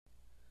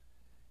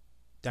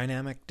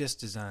Dynamic Disc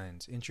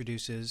Designs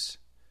introduces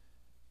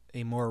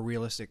a more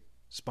realistic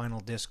spinal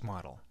disc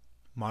model,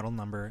 model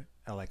number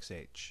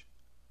LXH.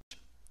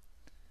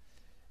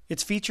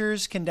 Its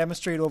features can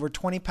demonstrate over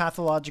 20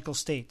 pathological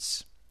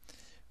states.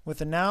 With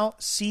a now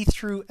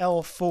see-through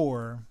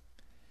L4,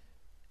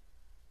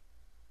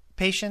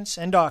 patients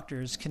and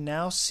doctors can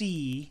now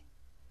see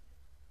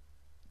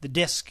the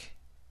disc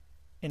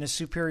in a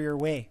superior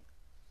way.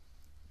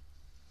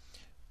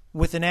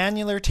 With an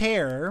annular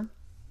tear,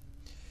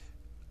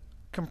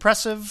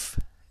 compressive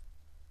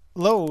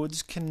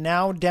loads can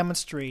now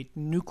demonstrate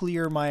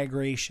nuclear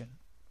migration,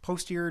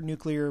 posterior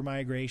nuclear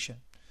migration,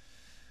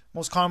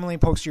 most commonly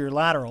posterior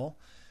lateral,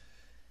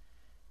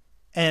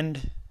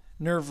 and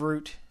nerve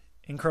root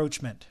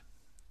encroachment.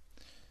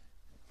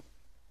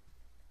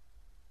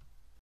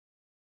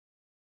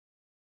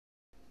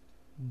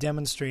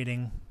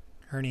 Demonstrating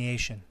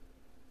herniation.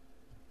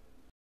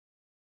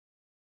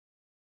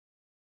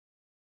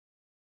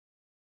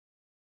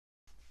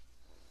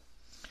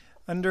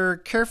 Under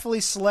carefully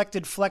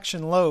selected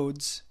flexion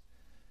loads,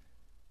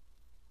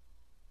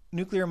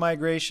 nuclear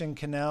migration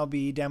can now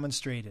be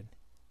demonstrated.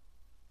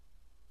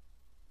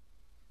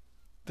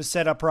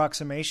 Facet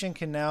approximation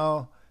can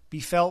now be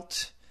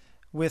felt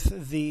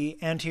with the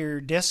anterior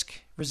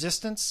disc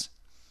resistance.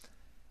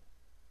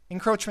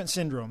 Encroachment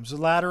syndromes,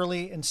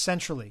 laterally and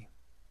centrally,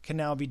 can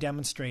now be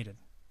demonstrated.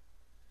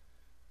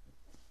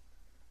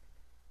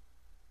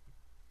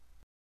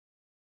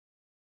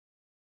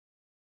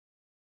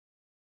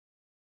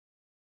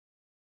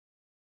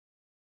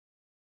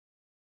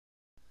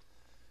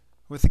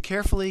 With a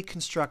carefully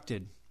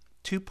constructed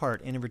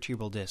two-part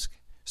intervertebral disc,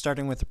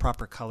 starting with the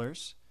proper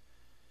colors,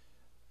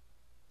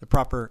 the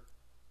proper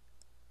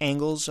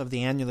angles of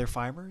the annular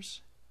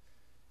fibers,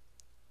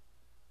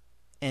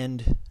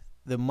 and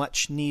the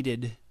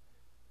much-needed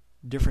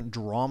different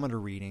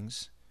durometer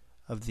readings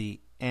of the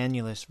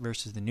annulus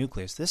versus the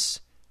nucleus, this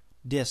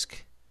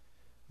disc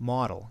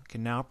model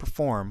can now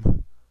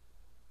perform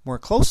more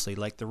closely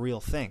like the real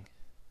thing.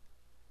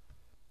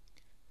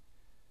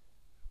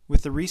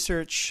 With the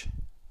research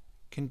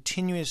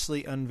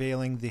continuously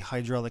unveiling the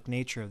hydraulic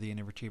nature of the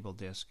intervertebral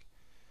disc,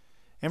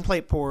 end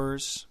plate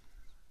pores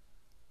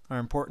are an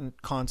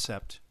important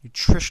concept,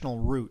 nutritional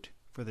root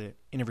for the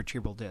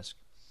intervertebral disc.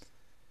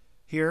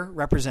 Here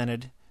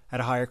represented at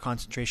a higher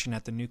concentration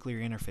at the nuclear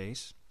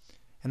interface,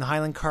 and the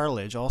hyaline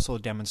cartilage also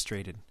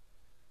demonstrated.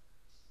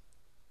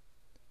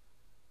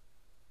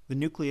 The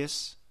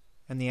nucleus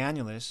and the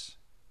annulus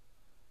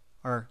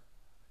are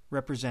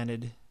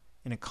represented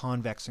in a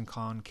convex and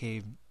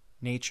concave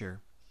nature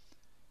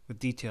with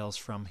details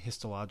from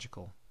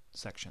histological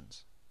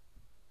sections.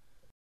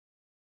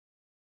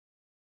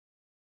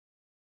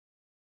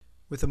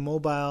 With a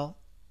mobile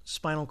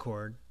spinal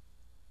cord,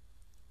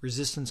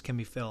 resistance can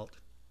be felt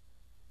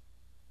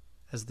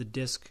as the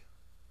disc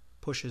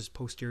pushes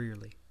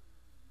posteriorly.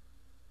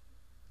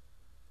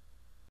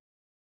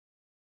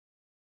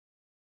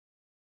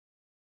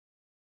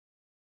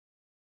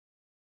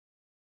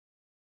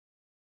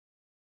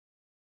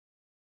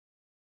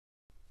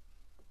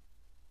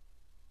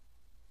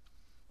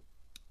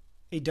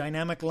 A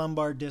dynamic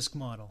lumbar disc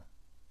model.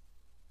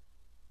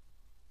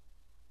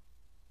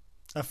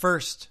 A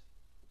first.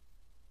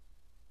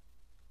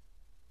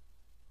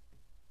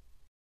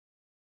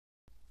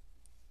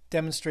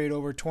 Demonstrate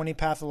over 20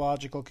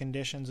 pathological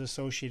conditions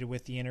associated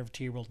with the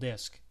intervertebral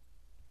disc.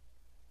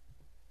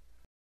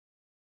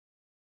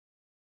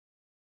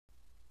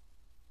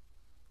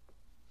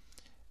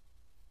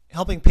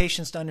 Helping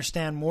patients to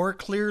understand more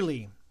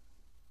clearly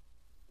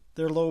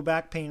their low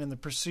back pain and the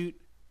pursuit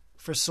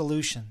for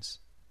solutions.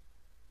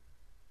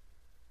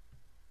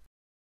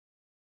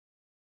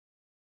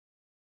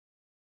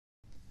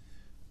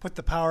 Put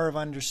the power of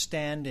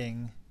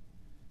understanding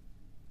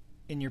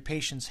in your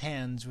patient's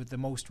hands with the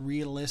most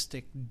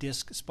realistic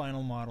disc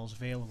spinal models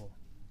available.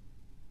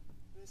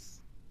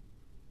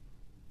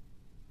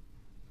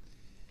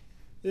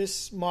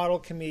 This model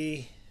can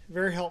be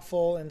very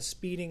helpful in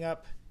speeding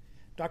up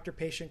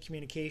doctor-patient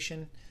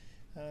communication,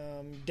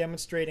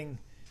 demonstrating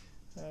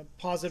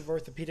positive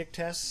orthopedic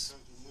tests.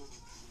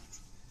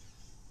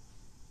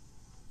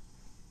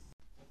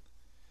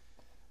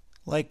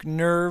 Like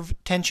nerve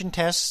tension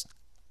tests,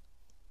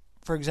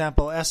 for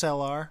example,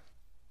 SLR.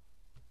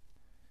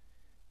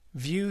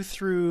 View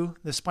through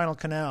the spinal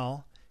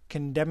canal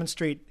can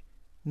demonstrate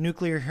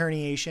nuclear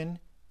herniation,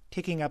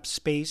 taking up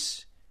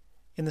space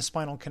in the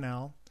spinal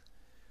canal,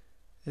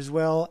 as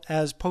well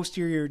as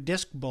posterior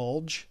disc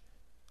bulge,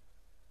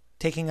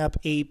 taking up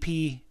AP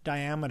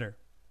diameter.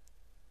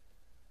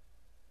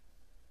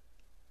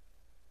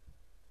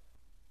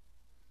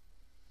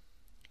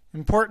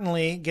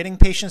 Importantly, getting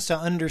patients to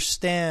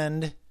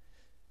understand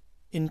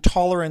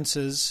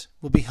intolerances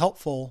will be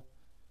helpful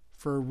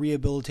for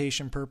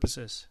rehabilitation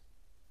purposes.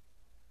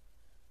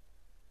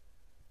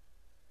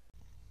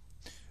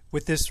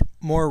 With this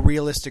more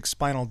realistic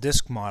spinal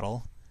disc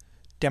model,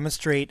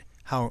 demonstrate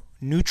how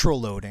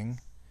neutral loading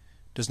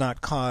does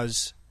not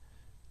cause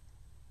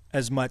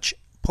as much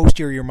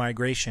posterior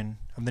migration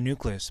of the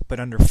nucleus, but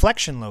under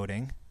flexion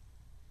loading,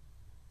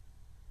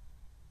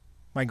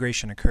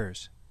 migration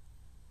occurs.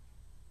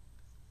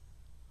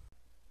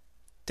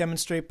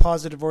 Demonstrate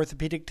positive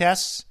orthopedic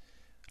tests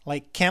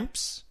like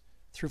Kemps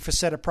through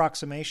facet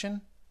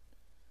approximation.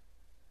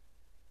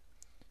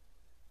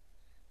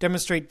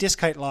 Demonstrate disc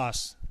height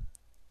loss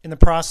in the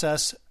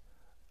process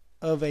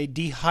of a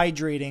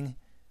dehydrating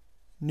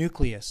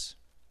nucleus,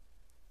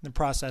 in the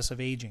process of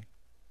aging.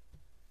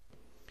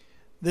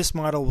 This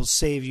model will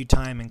save you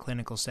time in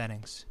clinical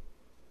settings.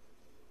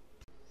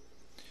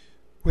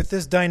 With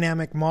this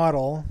dynamic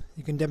model,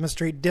 you can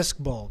demonstrate disc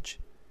bulge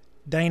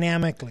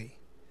dynamically.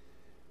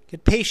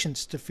 Get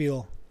patients to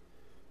feel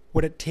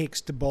what it takes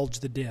to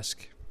bulge the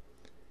disc.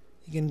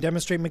 You can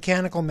demonstrate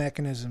mechanical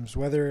mechanisms,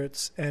 whether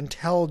it's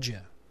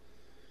antalgia,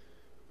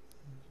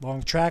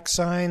 long track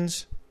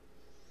signs.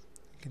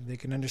 They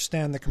can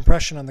understand the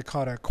compression on the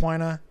cauda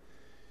equina.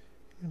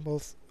 And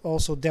both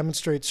also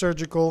demonstrate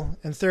surgical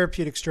and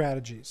therapeutic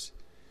strategies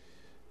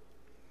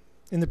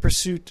in the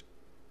pursuit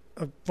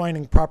of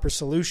finding proper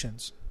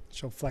solutions.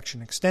 So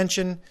flexion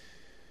extension,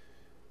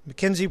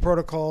 McKenzie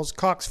protocols,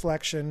 Cox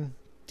flexion,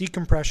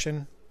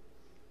 decompression,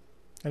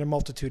 and a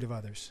multitude of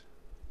others.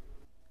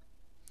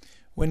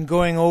 When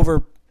going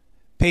over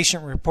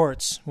patient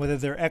reports, whether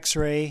they're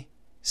X-ray,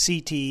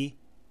 CT,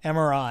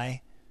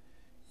 MRI,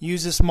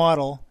 use this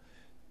model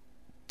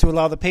to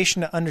allow the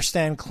patient to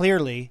understand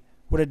clearly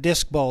what a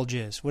disc bulge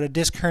is, what a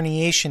disc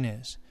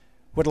herniation is,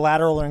 what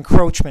lateral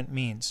encroachment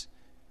means,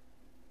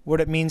 what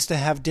it means to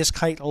have disc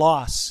height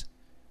loss,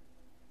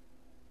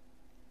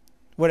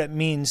 what it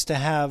means to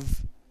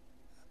have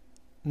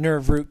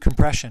nerve root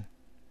compression.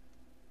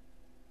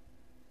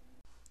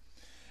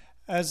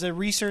 As a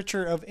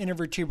researcher of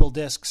intervertebral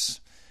discs,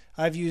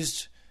 I've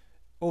used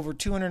over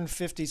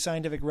 250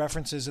 scientific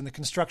references in the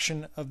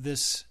construction of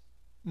this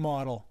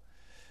model.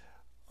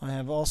 I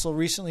have also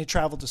recently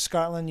traveled to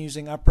Scotland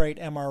using upright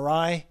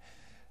MRI,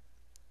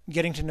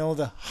 getting to know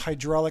the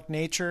hydraulic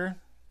nature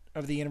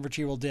of the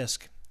intervertebral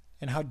disc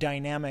and how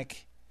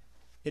dynamic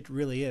it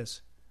really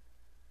is.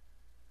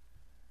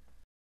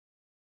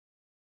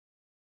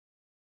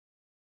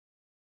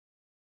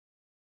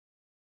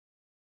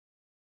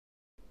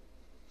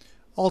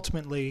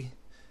 Ultimately,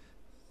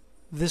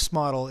 this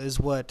model is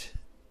what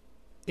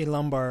a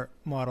lumbar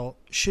model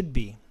should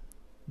be: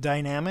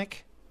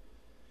 dynamic,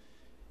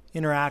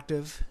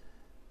 interactive,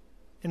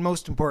 and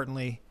most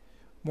importantly,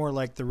 more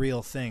like the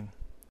real thing.